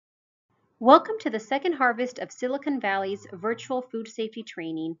Welcome to the second harvest of Silicon Valley's virtual food safety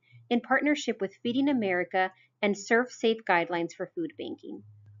training in partnership with Feeding America and ServeSafe guidelines for food banking.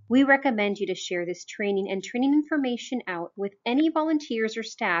 We recommend you to share this training and training information out with any volunteers or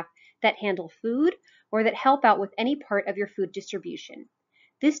staff that handle food or that help out with any part of your food distribution.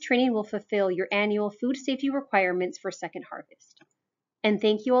 This training will fulfill your annual food safety requirements for second harvest. And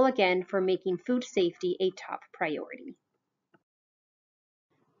thank you all again for making food safety a top priority.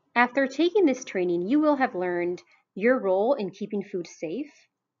 After taking this training, you will have learned your role in keeping food safe,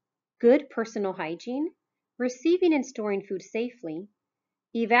 good personal hygiene, receiving and storing food safely,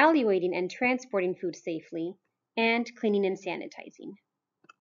 evaluating and transporting food safely, and cleaning and sanitizing.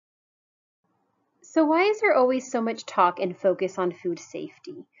 So why is there always so much talk and focus on food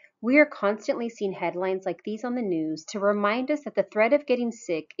safety? We are constantly seeing headlines like these on the news to remind us that the threat of getting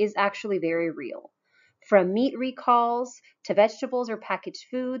sick is actually very real. From meat recalls to vegetables or packaged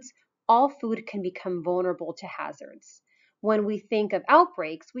foods, all food can become vulnerable to hazards. When we think of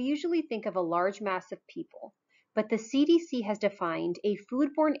outbreaks, we usually think of a large mass of people. But the CDC has defined a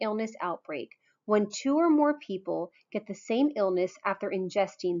foodborne illness outbreak when 2 or more people get the same illness after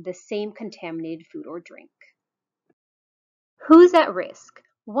ingesting the same contaminated food or drink. Who's at risk?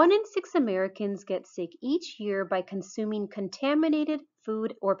 1 in 6 Americans get sick each year by consuming contaminated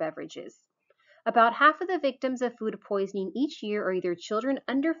food or beverages. About half of the victims of food poisoning each year are either children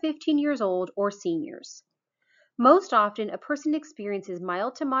under 15 years old or seniors. Most often, a person experiences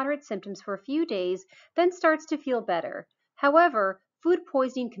mild to moderate symptoms for a few days, then starts to feel better. However, food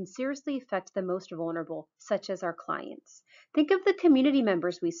poisoning can seriously affect the most vulnerable, such as our clients. Think of the community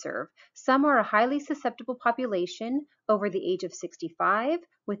members we serve. Some are a highly susceptible population over the age of 65,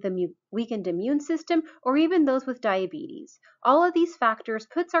 with a weakened immune system, or even those with diabetes. All of these factors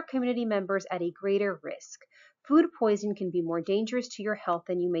puts our community members at a greater risk. Food poisoning can be more dangerous to your health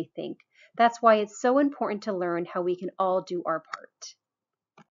than you may think. That's why it's so important to learn how we can all do our part.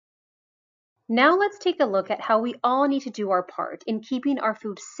 Now let's take a look at how we all need to do our part in keeping our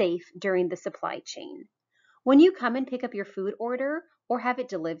food safe during the supply chain. When you come and pick up your food order or have it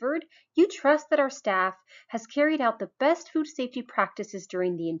delivered, you trust that our staff has carried out the best food safety practices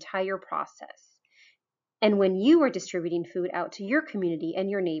during the entire process. And when you are distributing food out to your community and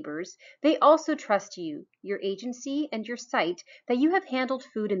your neighbors, they also trust you, your agency, and your site that you have handled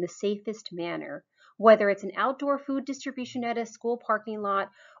food in the safest manner. Whether it's an outdoor food distribution at a school parking lot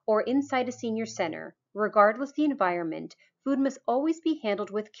or inside a senior center, regardless the environment, food must always be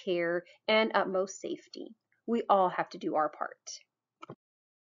handled with care and utmost safety. We all have to do our part.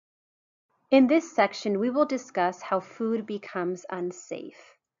 In this section, we will discuss how food becomes unsafe.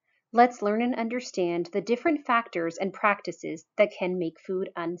 Let's learn and understand the different factors and practices that can make food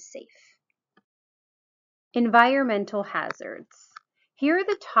unsafe. Environmental hazards. Here are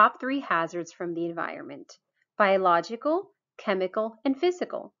the top 3 hazards from the environment: biological, chemical, and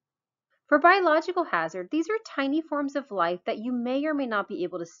physical. For biological hazard, these are tiny forms of life that you may or may not be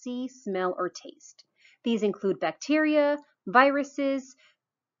able to see, smell, or taste. These include bacteria, viruses,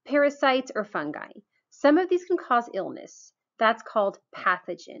 parasites, or fungi. Some of these can cause illness. That's called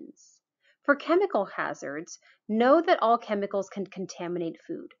pathogens. For chemical hazards, know that all chemicals can contaminate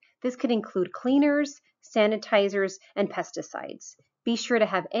food. This could include cleaners, sanitizers, and pesticides. Be sure to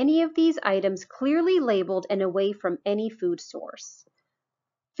have any of these items clearly labeled and away from any food source.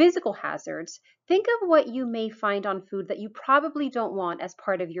 Physical hazards. Think of what you may find on food that you probably don't want as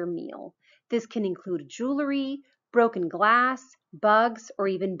part of your meal. This can include jewelry, broken glass, bugs, or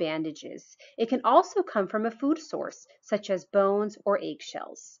even bandages. It can also come from a food source, such as bones or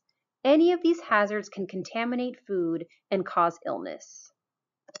eggshells. Any of these hazards can contaminate food and cause illness.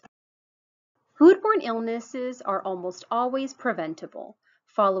 Foodborne illnesses are almost always preventable.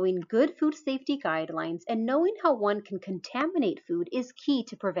 Following good food safety guidelines and knowing how one can contaminate food is key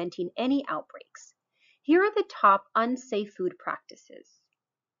to preventing any outbreaks. Here are the top unsafe food practices.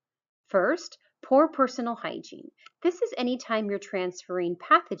 First, poor personal hygiene. This is any time you're transferring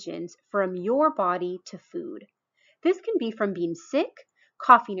pathogens from your body to food. This can be from being sick,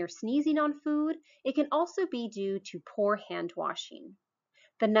 coughing or sneezing on food. It can also be due to poor hand washing.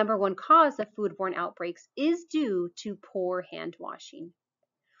 The number 1 cause of foodborne outbreaks is due to poor hand washing.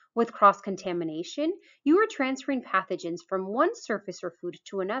 With cross-contamination, you are transferring pathogens from one surface or food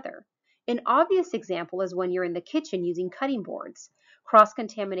to another. An obvious example is when you're in the kitchen using cutting boards.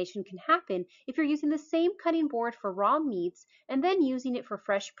 Cross-contamination can happen if you're using the same cutting board for raw meats and then using it for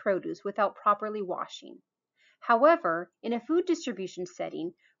fresh produce without properly washing. However, in a food distribution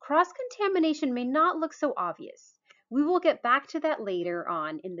setting, cross-contamination may not look so obvious. We will get back to that later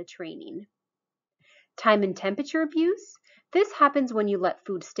on in the training. Time and temperature abuse. This happens when you let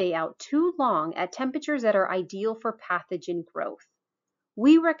food stay out too long at temperatures that are ideal for pathogen growth.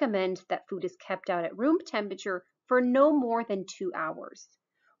 We recommend that food is kept out at room temperature for no more than 2 hours.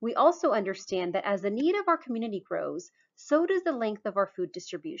 We also understand that as the need of our community grows, so does the length of our food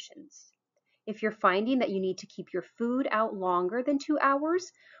distributions. If you're finding that you need to keep your food out longer than 2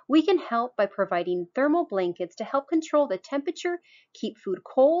 hours, we can help by providing thermal blankets to help control the temperature, keep food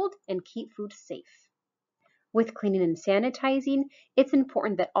cold, and keep food safe. With cleaning and sanitizing, it's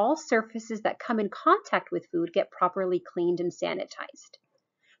important that all surfaces that come in contact with food get properly cleaned and sanitized.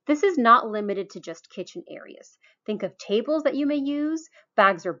 This is not limited to just kitchen areas. Think of tables that you may use,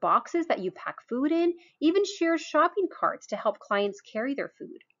 bags or boxes that you pack food in, even shared shopping carts to help clients carry their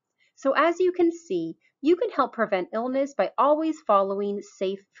food. So as you can see, you can help prevent illness by always following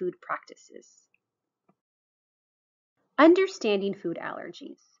safe food practices. Understanding food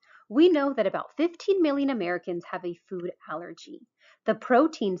allergies. We know that about 15 million Americans have a food allergy. The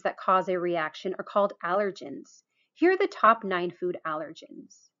proteins that cause a reaction are called allergens. Here are the top 9 food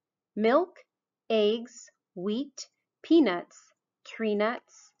allergens: milk, eggs, wheat, peanuts, tree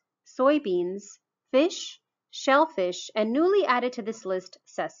nuts, soybeans, fish, shellfish, and newly added to this list,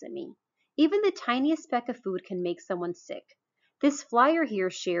 sesame. Even the tiniest speck of food can make someone sick. This flyer here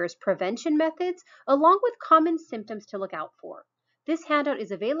shares prevention methods along with common symptoms to look out for. This handout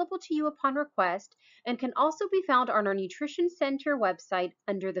is available to you upon request and can also be found on our Nutrition Center website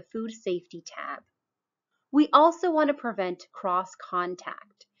under the Food Safety tab. We also want to prevent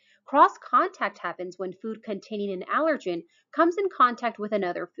cross-contact. Cross-contact happens when food containing an allergen comes in contact with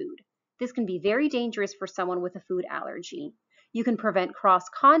another food. This can be very dangerous for someone with a food allergy. You can prevent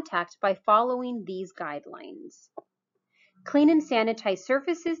cross-contact by following these guidelines. Clean and sanitize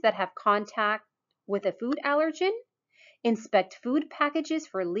surfaces that have contact with a food allergen. Inspect food packages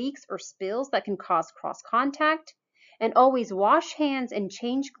for leaks or spills that can cause cross-contact. And always wash hands and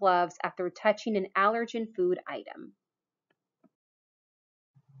change gloves after touching an allergen food item.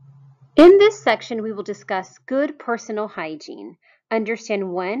 In this section, we will discuss good personal hygiene,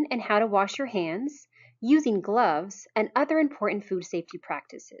 understand when and how to wash your hands, using gloves, and other important food safety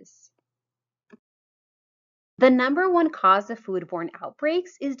practices. The number one cause of foodborne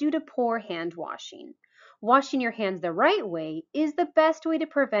outbreaks is due to poor hand washing. Washing your hands the right way is the best way to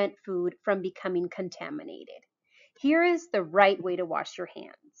prevent food from becoming contaminated. Here is the right way to wash your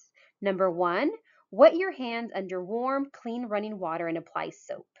hands. Number 1, wet your hands under warm, clean running water and apply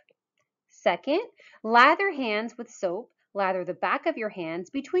soap. Second, lather hands with soap. Lather the back of your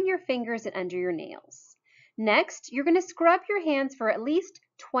hands between your fingers and under your nails. Next, you're going to scrub your hands for at least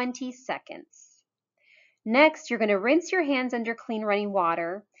 20 seconds. Next, you're going to rinse your hands under clean running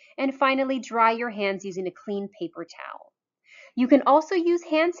water, and finally dry your hands using a clean paper towel. You can also use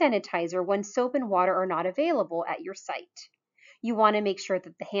hand sanitizer when soap and water are not available at your site. You want to make sure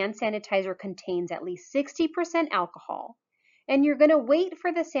that the hand sanitizer contains at least 60% alcohol, and you're going to wait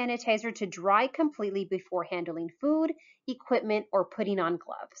for the sanitizer to dry completely before handling food, equipment, or putting on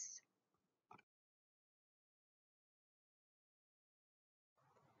gloves.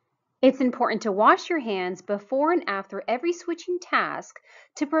 It's important to wash your hands before and after every switching task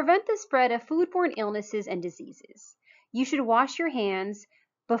to prevent the spread of foodborne illnesses and diseases. You should wash your hands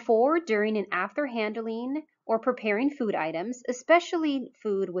before, during, and after handling or preparing food items, especially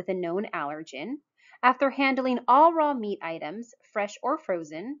food with a known allergen, after handling all raw meat items, fresh or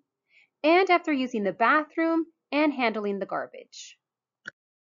frozen, and after using the bathroom and handling the garbage.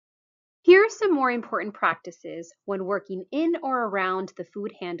 Here are some more important practices when working in or around the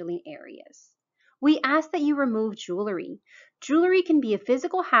food handling areas. We ask that you remove jewelry. Jewelry can be a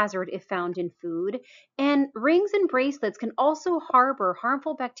physical hazard if found in food, and rings and bracelets can also harbor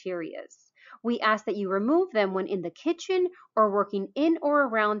harmful bacteria. We ask that you remove them when in the kitchen or working in or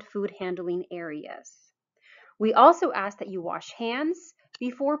around food handling areas. We also ask that you wash hands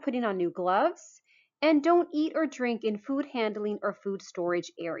before putting on new gloves, and don't eat or drink in food handling or food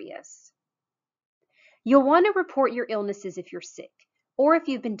storage areas. You'll want to report your illnesses if you're sick, or if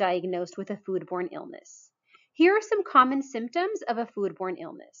you've been diagnosed with a foodborne illness. Here are some common symptoms of a foodborne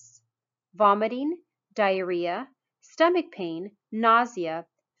illness: vomiting, diarrhea, stomach pain, nausea,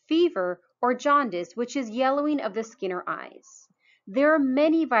 fever, or jaundice, which is yellowing of the skin or eyes. There are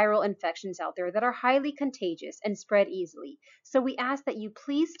many viral infections out there that are highly contagious and spread easily, so we ask that you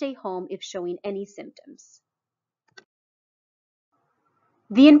please stay home if showing any symptoms.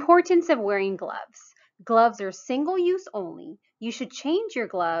 The importance of wearing gloves. Gloves are single use only. You should change your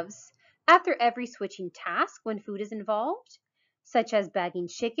gloves after every switching task when food is involved, such as bagging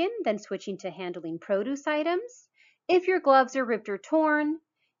chicken, then switching to handling produce items. If your gloves are ripped or torn,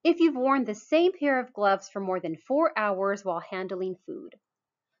 if you've worn the same pair of gloves for more than 4 hours while handling food.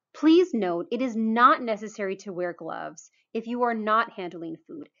 Please note it is not necessary to wear gloves if you are not handling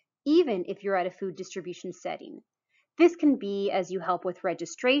food, even if you're at a food distribution setting. This can be as you help with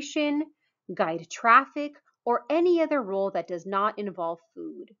registration, guide traffic, or any other role that does not involve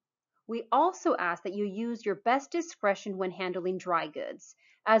food. We also ask that you use your best discretion when handling dry goods,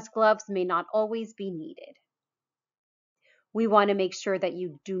 as gloves may not always be needed. We want to make sure that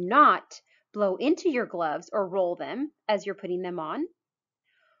you do not blow into your gloves or roll them as you're putting them on.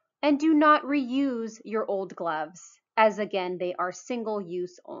 And do not reuse your old gloves, as again, they are single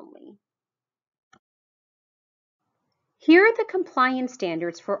use only. Here are the compliance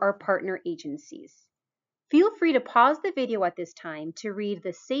standards for our partner agencies. Feel free to pause the video at this time to read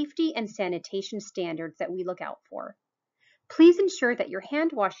the safety and sanitation standards that we look out for. Please ensure that your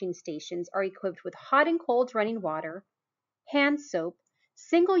hand washing stations are equipped with hot and cold running water, hand soap,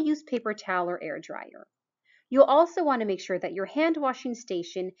 single-use paper towel or air dryer. You'll also want to make sure that your hand washing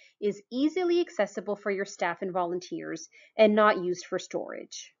station is easily accessible for your staff and volunteers and not used for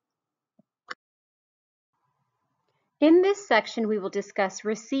storage. In this section, we will discuss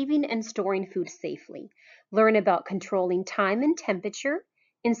receiving and storing food safely, learn about controlling time and temperature,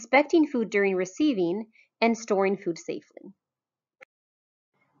 inspecting food during receiving, and storing food safely.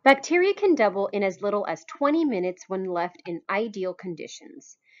 Bacteria can double in as little as 20 minutes when left in ideal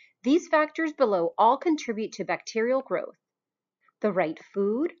conditions. These factors below all contribute to bacterial growth: the right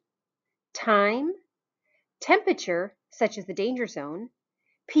food, time, temperature, such as the danger zone,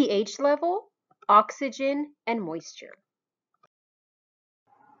 pH level, oxygen, and moisture.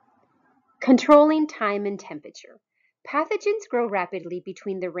 Controlling time and temperature. Pathogens grow rapidly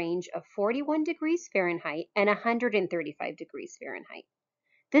between the range of 41 degrees Fahrenheit and 135 degrees Fahrenheit.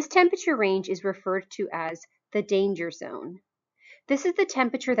 This temperature range is referred to as the danger zone. This is the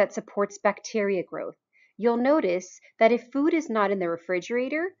temperature that supports bacteria growth. You'll notice that if food is not in the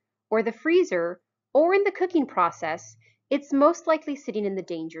refrigerator or the freezer or in the cooking process, it's most likely sitting in the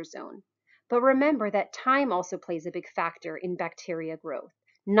danger zone. But remember that time also plays a big factor in bacteria growth,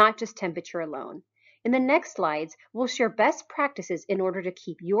 not just temperature alone. In the next slides, we'll share best practices in order to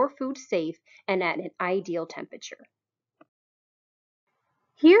keep your food safe and at an ideal temperature.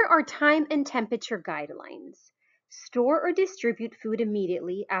 Here are time and temperature guidelines. Store or distribute food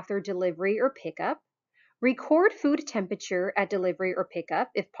immediately after delivery or pickup. Record food temperature at delivery or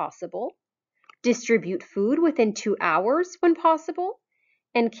pickup if possible. Distribute food within 2 hours when possible.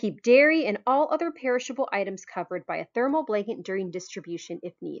 And keep dairy and all other perishable items covered by a thermal blanket during distribution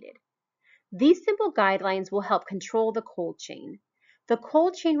if needed. These simple guidelines will help control the cold chain. The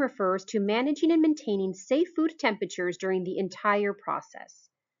cold chain refers to managing and maintaining safe food temperatures during the entire process.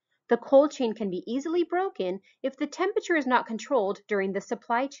 The cold chain can be easily broken if the temperature is not controlled during the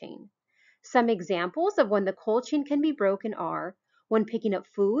supply chain. Some examples of when the cold chain can be broken are when picking up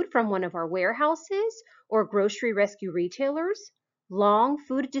food from one of our warehouses or grocery rescue retailers, long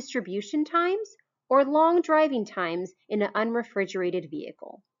food distribution times, or long driving times in an unrefrigerated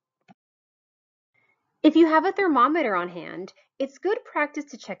vehicle. If you have a thermometer on hand, it's good practice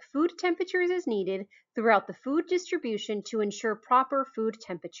to check food temperatures as needed throughout the food distribution to ensure proper food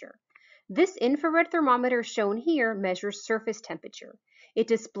temperature. This infrared thermometer shown here measures surface temperature. It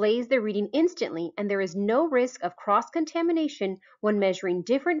displays the reading instantly, and there is no risk of cross-contamination when measuring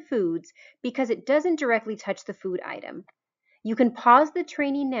different foods because it doesn't directly touch the food item. You can pause the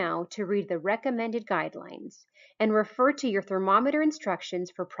training now to read the recommended guidelines and refer to your thermometer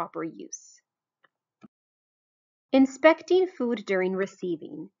instructions for proper use. Inspecting food during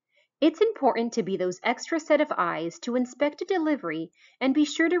receiving. It's important to be those extra set of eyes to inspect a delivery and be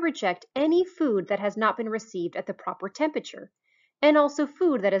sure to reject any food that has not been received at the proper temperature, and also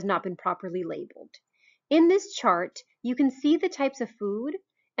food that has not been properly labeled. In this chart, you can see the types of food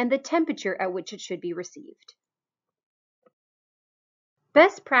and the temperature at which it should be received.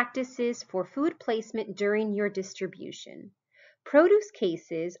 Best practices for food placement during your distribution. Produce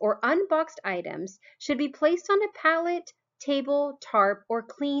cases or unboxed items should be placed on a pallet, table, tarp, or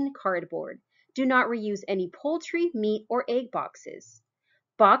clean cardboard. Do not reuse any poultry, meat, or egg boxes.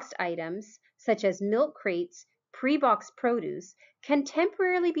 Boxed items, such as milk crates, pre-boxed produce, can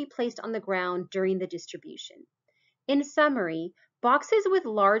temporarily be placed on the ground during the distribution. In summary, boxes with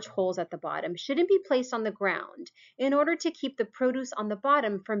large holes at the bottom shouldn't be placed on the ground in order to keep the produce on the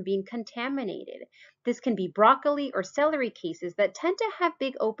bottom from being contaminated. This can be broccoli or celery cases that tend to have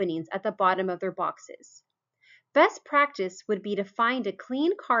big openings at the bottom of their boxes. Best practice would be to find a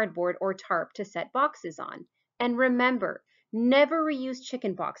clean cardboard or tarp to set boxes on. And remember, never reuse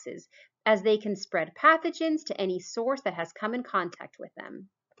chicken boxes, as they can spread pathogens to any source that has come in contact with them.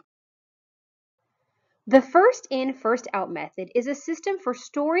 The first in, first out method is a system for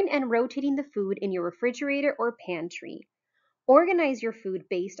storing and rotating the food in your refrigerator or pantry. Organize your food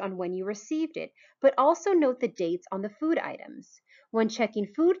based on when you received it, but also note the dates on the food items. When checking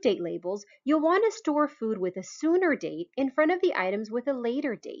food date labels, you'll want to store food with a sooner date in front of the items with a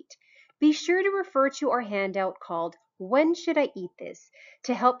later date. Be sure to refer to our handout called When Should I Eat This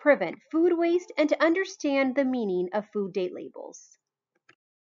to help prevent food waste and to understand the meaning of food date labels.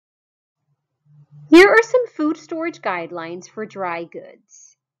 Here are some food storage guidelines for dry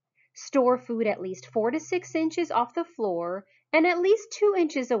goods. Store food at least 4 to 6 inches off the floor and at least 2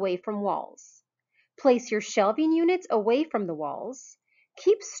 inches away from walls. Place your shelving units away from the walls.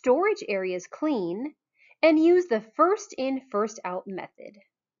 Keep storage areas clean and use the first in, first out method.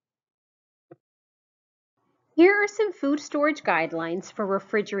 Here are some food storage guidelines for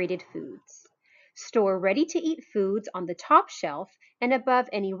refrigerated foods. Store ready-to-eat foods on the top shelf and above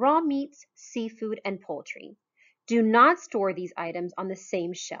any raw meats, seafood, and poultry. Do not store these items on the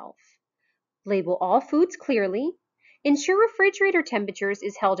same shelf. Label all foods clearly. Ensure refrigerator temperatures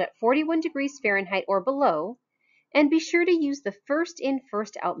is held at 41 degrees Fahrenheit or below. And be sure to use the first in,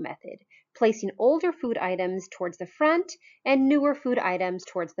 first out method, placing older food items towards the front and newer food items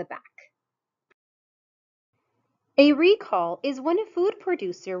towards the back. A recall is when a food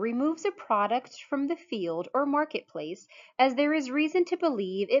producer removes a product from the field or marketplace as there is reason to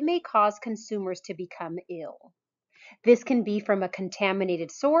believe it may cause consumers to become ill. This can be from a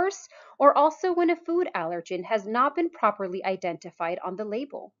contaminated source or also when a food allergen has not been properly identified on the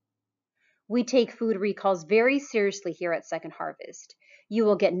label. We take food recalls very seriously here at Second Harvest. You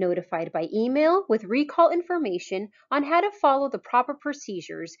will get notified by email with recall information on how to follow the proper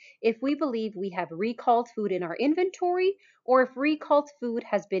procedures if we believe we have recalled food in our inventory or if recalled food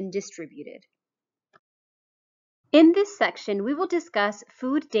has been distributed. In this section, we will discuss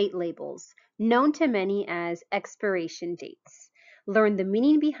food date labels, known to many as expiration dates. Learn the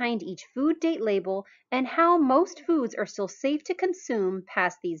meaning behind each food date label and how most foods are still safe to consume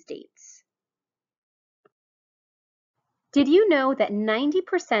past these dates. Did you know that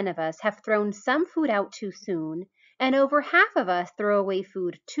 90% of us have thrown some food out too soon, and over half of us throw away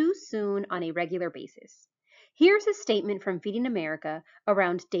food too soon on a regular basis? Here's a statement from Feeding America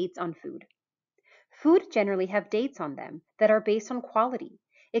around dates on food. Food generally have dates on them that are based on quality.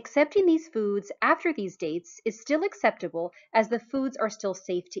 Accepting these foods after these dates is still acceptable as the foods are still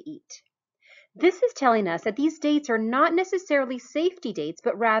safe to eat. This is telling us that these dates are not necessarily safety dates,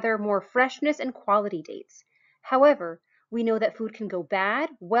 but rather more freshness and quality dates. However, we know that food can go bad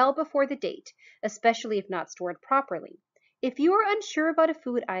well before the date, especially if not stored properly. If you are unsure about a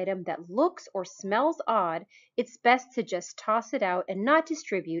food item that looks or smells odd, it's best to just toss it out and not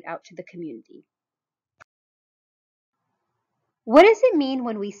distribute out to the community. What does it mean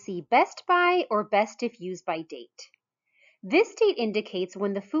when we see best by or best if used by date? This date indicates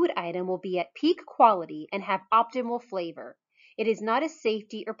when the food item will be at peak quality and have optimal flavor. It is not a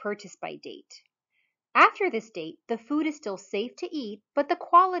safety or purchase by date. After this date, the food is still safe to eat, but the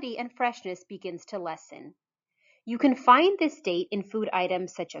quality and freshness begins to lessen. You can find this date in food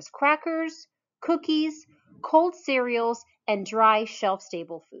items such as crackers, cookies, cold cereals, and dry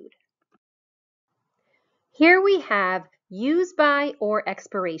shelf-stable food. Here we have use by or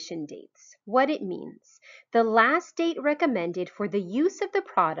expiration dates. What it means. The last date recommended for the use of the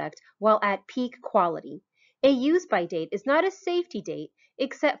product while at peak quality. A use by date is not a safety date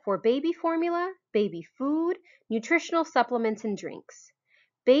except for baby formula, baby food, nutritional supplements, and drinks.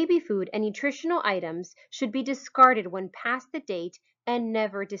 Baby food and nutritional items should be discarded when past the date and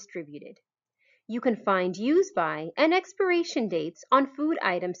never distributed. You can find use by and expiration dates on food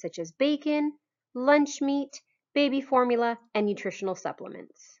items such as bacon, lunch meat, baby formula, and nutritional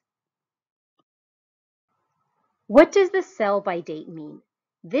supplements. What does the sell by date mean?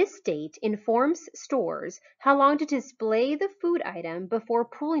 This date informs stores how long to display the food item before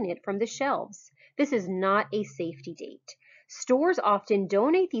pulling it from the shelves. This is not a safety date. Stores often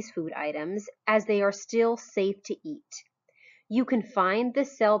donate these food items as they are still safe to eat. You can find the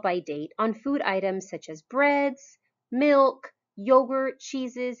sell by date on food items such as breads, milk, yogurt,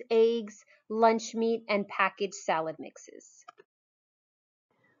 cheeses, eggs, lunch meat, and packaged salad mixes.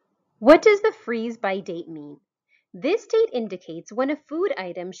 What does the freeze by date mean? This date indicates when a food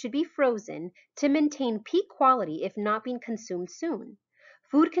item should be frozen to maintain peak quality if not being consumed soon.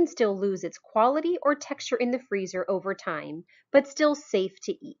 Food can still lose its quality or texture in the freezer over time, but still safe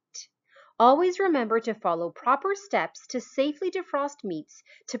to eat. Always remember to follow proper steps to safely defrost meats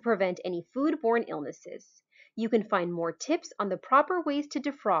to prevent any foodborne illnesses. You can find more tips on the proper ways to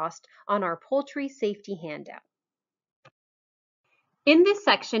defrost on our poultry safety handout. In this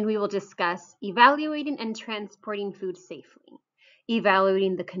section, we will discuss evaluating and transporting food safely,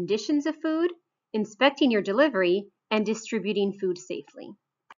 evaluating the conditions of food, inspecting your delivery, and distributing food safely.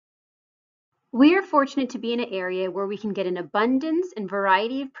 We are fortunate to be in an area where we can get an abundance and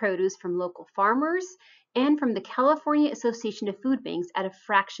variety of produce from local farmers and from the California Association of Food Banks at a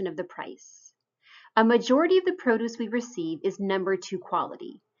fraction of the price. A majority of the produce we receive is number 2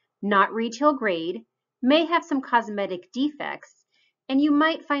 quality, not retail grade, may have some cosmetic defects, and you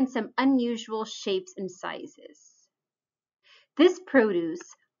might find some unusual shapes and sizes. This produce,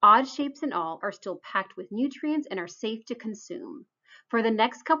 odd shapes and all, are still packed with nutrients and are safe to consume. For the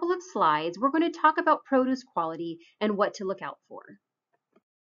next couple of slides, we're going to talk about produce quality and what to look out for.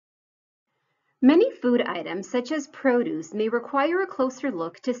 Many food items, such as produce, may require a closer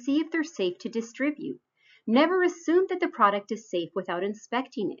look to see if they're safe to distribute. Never assume that the product is safe without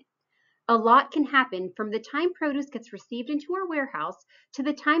inspecting it. A lot can happen from the time produce gets received into our warehouse to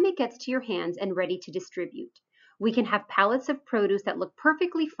the time it gets to your hands and ready to distribute. We can have pallets of produce that look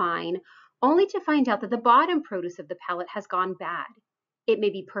perfectly fine, only to find out that the bottom produce of the pallet has gone bad. It may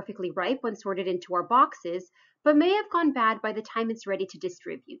be perfectly ripe when sorted into our boxes, but may have gone bad by the time it's ready to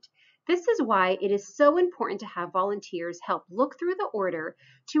distribute. This is why it is so important to have volunteers help look through the order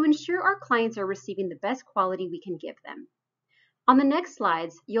to ensure our clients are receiving the best quality we can give them. On the next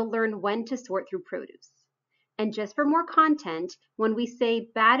slides, you'll learn when to sort through produce. And just for more content, when we say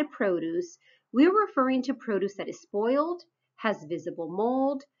bad produce, we're referring to produce that is spoiled, has visible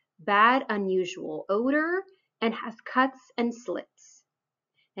mold, bad unusual odor, and has cuts and slits.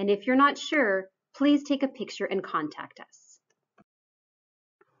 And if you're not sure, please take a picture and contact us.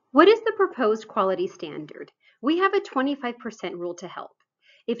 What is the proposed quality standard? We have a 25% rule to help.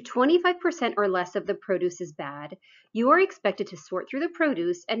 If 25% or less of the produce is bad, you are expected to sort through the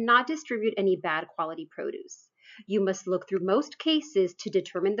produce and not distribute any bad quality produce. You must look through most cases to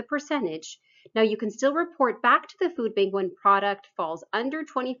determine the percentage. Now, you can still report back to the food bank when product falls under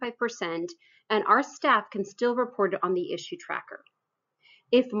 25%, and our staff can still report it on the issue tracker.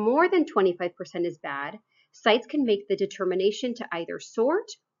 If more than 25% is bad, sites can make the determination to either sort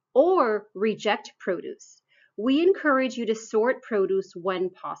or reject produce. We encourage you to sort produce when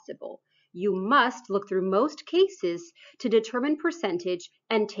possible. You must look through most cases to determine percentage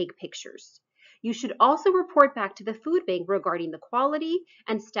and take pictures. You should also report back to the food bank regarding the quality,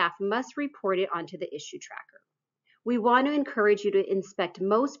 and staff must report it onto the issue tracker. We want to encourage you to inspect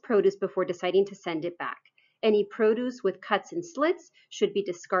most produce before deciding to send it back. Any produce with cuts and slits should be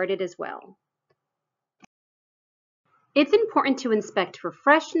discarded as well. It's important to inspect for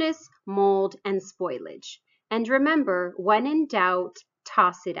freshness, mold, and spoilage. And remember, when in doubt,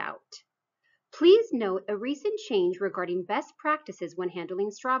 toss it out. Please note a recent change regarding best practices when handling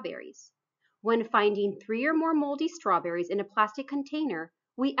strawberries. When finding 3 or more moldy strawberries in a plastic container,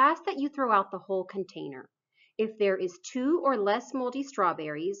 we ask that you throw out the whole container. If there is 2 or less moldy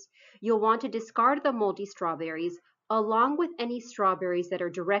strawberries, you'll want to discard the moldy strawberries along with any strawberries that are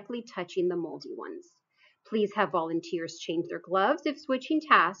directly touching the moldy ones. Please have volunteers change their gloves if switching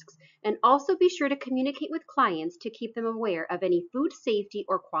tasks, and also be sure to communicate with clients to keep them aware of any food safety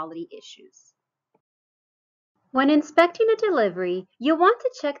or quality issues. When inspecting a delivery, you'll want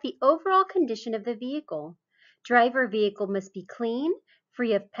to check the overall condition of the vehicle. Driver vehicle must be clean,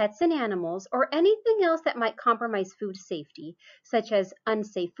 free of pets and animals, or anything else that might compromise food safety, such as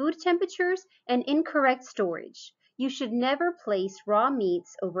unsafe food temperatures and incorrect storage. You should never place raw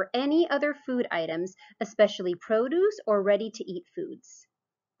meats over any other food items, especially produce or ready-to-eat foods.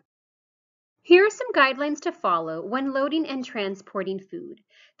 Here are some guidelines to follow when loading and transporting food.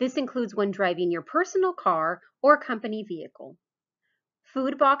 This includes when driving your personal car or company vehicle.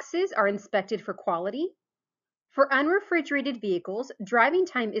 Food boxes are inspected for quality. For unrefrigerated vehicles, driving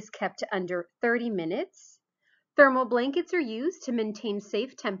time is kept to under 30 minutes. Thermal blankets are used to maintain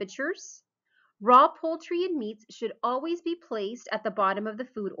safe temperatures. Raw poultry and meats should always be placed at the bottom of the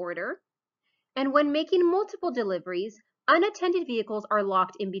food order. And when making multiple deliveries, unattended vehicles are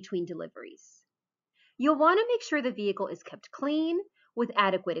locked in between deliveries. You'll want to make sure the vehicle is kept clean, with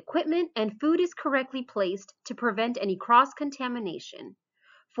adequate equipment, and food is correctly placed to prevent any cross-contamination.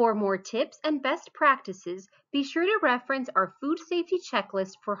 For more tips and best practices, be sure to reference our food safety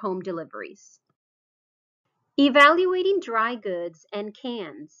checklist for home deliveries. Evaluating dry goods and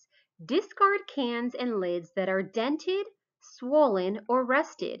cans. Discard cans and lids that are dented, swollen, or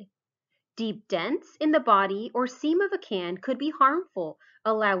rusted. Deep dents in the body or seam of a can could be harmful,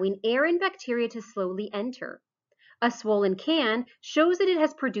 allowing air and bacteria to slowly enter. A swollen can shows that it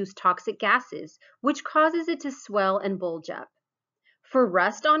has produced toxic gases, which causes it to swell and bulge up. For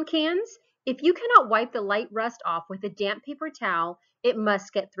rust on cans, if you cannot wipe the light rust off with a damp paper towel, it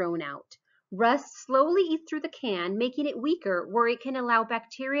must get thrown out. Rust slowly eats through the can, making it weaker where it can allow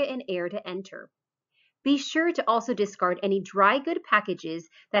bacteria and air to enter. Be sure to also discard any dry good packages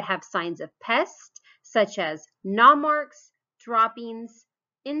that have signs of pests, such as gnaw marks, droppings,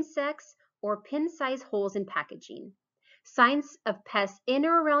 insects, or pin-sized holes in packaging. Signs of pests in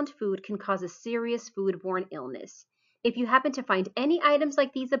or around food can cause a serious foodborne illness. If you happen to find any items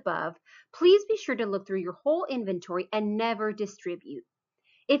like these above, please be sure to look through your whole inventory and never distribute.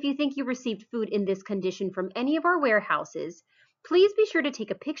 If you think you received food in this condition from any of our warehouses, please be sure to take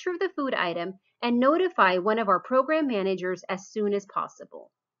a picture of the food item and notify one of our program managers as soon as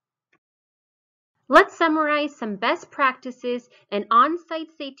possible. Let's summarize some best practices and on-site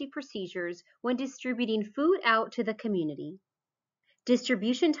safety procedures when distributing food out to the community.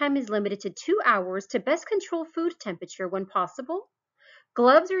 Distribution time is limited to 2 hours to best control food temperature when possible.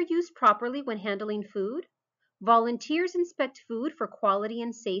 Gloves are used properly when handling food. Volunteers inspect food for quality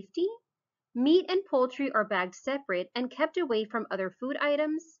and safety. Meat and poultry are bagged separate and kept away from other food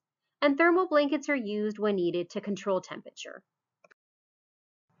items. And thermal blankets are used when needed to control temperature.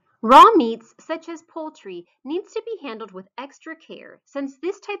 Raw meats, such as poultry, needs to be handled with extra care since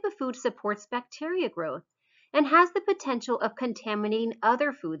this type of food supports bacteria growth and has the potential of contaminating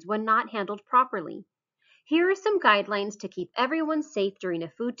other foods when not handled properly. Here are some guidelines to keep everyone safe during a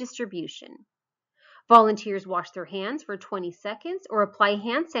food distribution. Volunteers wash their hands for 20 seconds or apply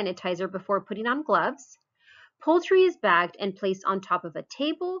hand sanitizer before putting on gloves. Poultry is bagged and placed on top of a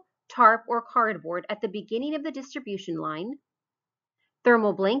table, tarp, or cardboard at the beginning of the distribution line.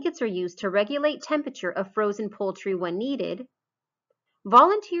 Thermal blankets are used to regulate temperature of frozen poultry when needed.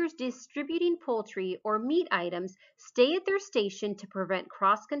 Volunteers distributing poultry or meat items stay at their station to prevent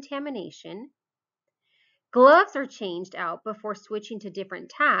cross-contamination. Gloves are changed out before switching to different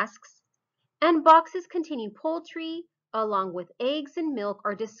tasks. And boxes containing poultry, along with eggs and milk,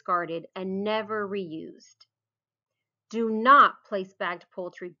 are discarded and never reused. Do not place bagged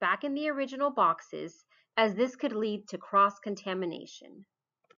poultry back in the original boxes, as this could lead to cross-contamination.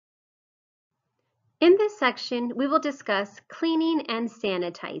 In this section, we will discuss cleaning and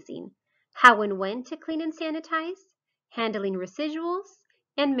sanitizing, how and when to clean and sanitize, handling residuals,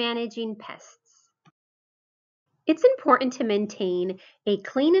 and managing pests. It's important to maintain a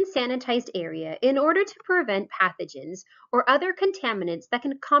clean and sanitized area in order to prevent pathogens or other contaminants that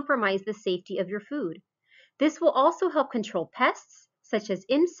can compromise the safety of your food. This will also help control pests, such as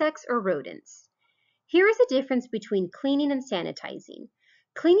insects or rodents. Here is a difference between cleaning and sanitizing.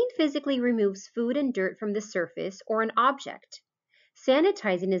 Cleaning physically removes food and dirt from the surface or an object.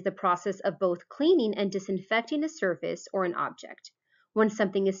 Sanitizing is the process of both cleaning and disinfecting a surface or an object. When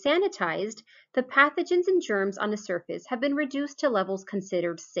something is sanitized, the pathogens and germs on a surface have been reduced to levels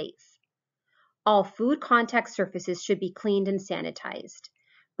considered safe. All food contact surfaces should be cleaned and sanitized.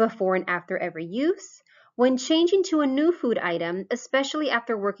 Before and after every use, when changing to a new food item, especially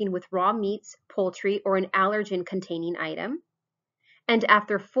after working with raw meats, poultry, or an allergen-containing item, and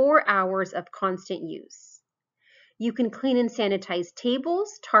after 4 hours of constant use. You can clean and sanitize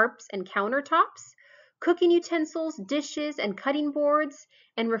tables, tarps, and countertops, cooking utensils, dishes, and cutting boards,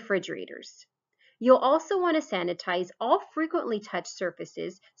 and refrigerators. You'll also want to sanitize all frequently touched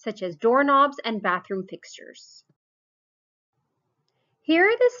surfaces, such as doorknobs and bathroom fixtures. Here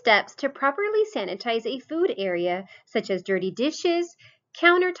are the steps to properly sanitize a food area, such as dirty dishes,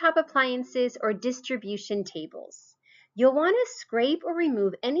 countertop appliances, or distribution tables. You'll want to scrape or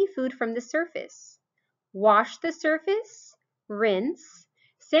remove any food from the surface. Wash the surface, rinse,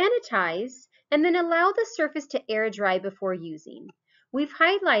 sanitize, and then allow the surface to air dry before using. We've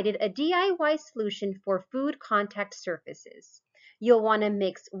highlighted a DIY solution for food contact surfaces. You'll want to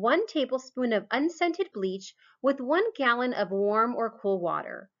mix 1 tablespoon of unscented bleach with 1 gallon of warm or cool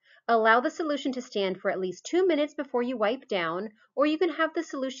water. Allow the solution to stand for at least 2 minutes before you wipe down, or you can have the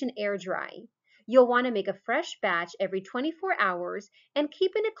solution air dry. You'll want to make a fresh batch every 24 hours and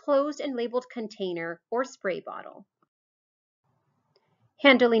keep in a closed and labeled container or spray bottle.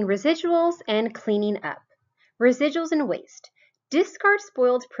 Handling residuals and cleaning up. Residuals and waste. Discard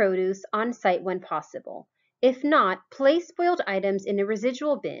spoiled produce on site when possible. If not, place spoiled items in a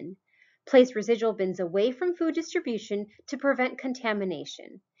residual bin. Place residual bins away from food distribution to prevent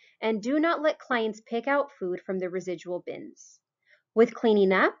contamination. And do not let clients pick out food from the residual bins. With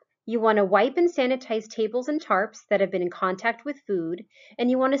cleaning up, you want to wipe and sanitize tables and tarps that have been in contact with food,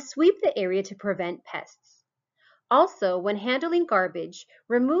 and you want to sweep the area to prevent pests. Also, when handling garbage,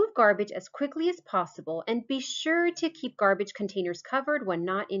 remove garbage as quickly as possible and be sure to keep garbage containers covered when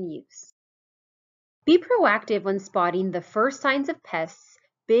not in use. Be proactive when spotting the first signs of pests,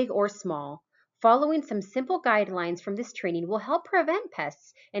 big or small. Following some simple guidelines from this training will help prevent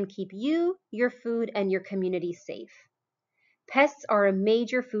pests and keep you, your food, and your community safe. Pests are a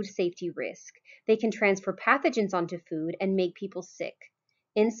major food safety risk. They can transfer pathogens onto food and make people sick.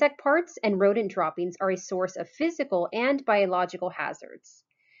 Insect parts and rodent droppings are a source of physical and biological hazards.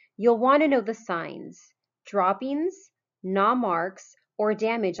 You'll want to know the signs: droppings, gnaw marks, or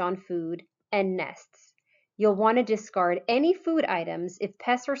damage on food, and nests. You'll want to discard any food items if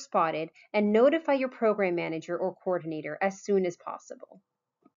pests are spotted and notify your program manager or coordinator as soon as possible.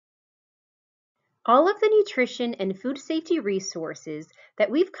 All of the nutrition and food safety resources that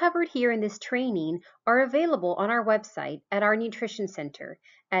we've covered here in this training are available on our website at our Nutrition Center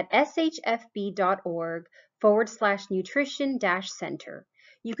at shfb.org/nutrition-center.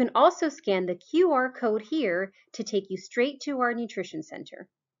 You can also scan the QR code here to take you straight to our Nutrition Center.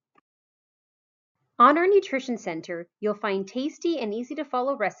 On our Nutrition Center, you'll find tasty and easy to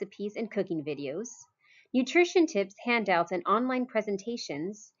follow recipes and cooking videos, nutrition tips, handouts, and online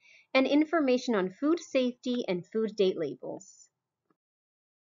presentations, and information on food safety and food date labels.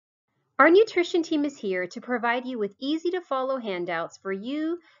 Our nutrition team is here to provide you with easy to follow handouts for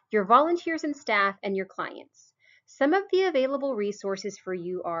you, your volunteers and staff, and your clients. Some of the available resources for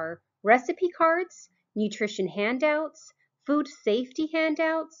you are recipe cards, nutrition handouts, food safety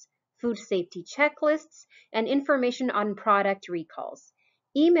handouts, food safety checklists, and information on product recalls.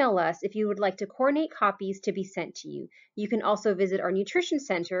 Email us if you would like to coordinate copies to be sent to you. You can also visit our Nutrition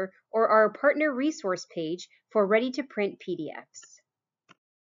Center or our partner resource page for ready-to-print PDFs.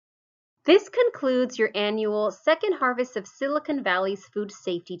 This concludes your annual Second Harvest of Silicon Valley's Food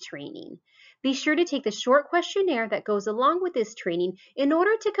Safety Training. Be sure to take the short questionnaire that goes along with this training in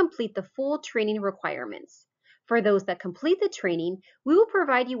order to complete the full training requirements. For those that complete the training, we will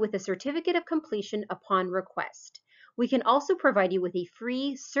provide you with a certificate of completion upon request. We can also provide you with a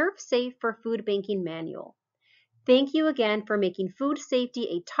free ServeSafe for food banking manual. Thank you again for making food safety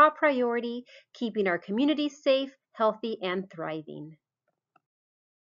a top priority, keeping our communities safe, healthy, and thriving.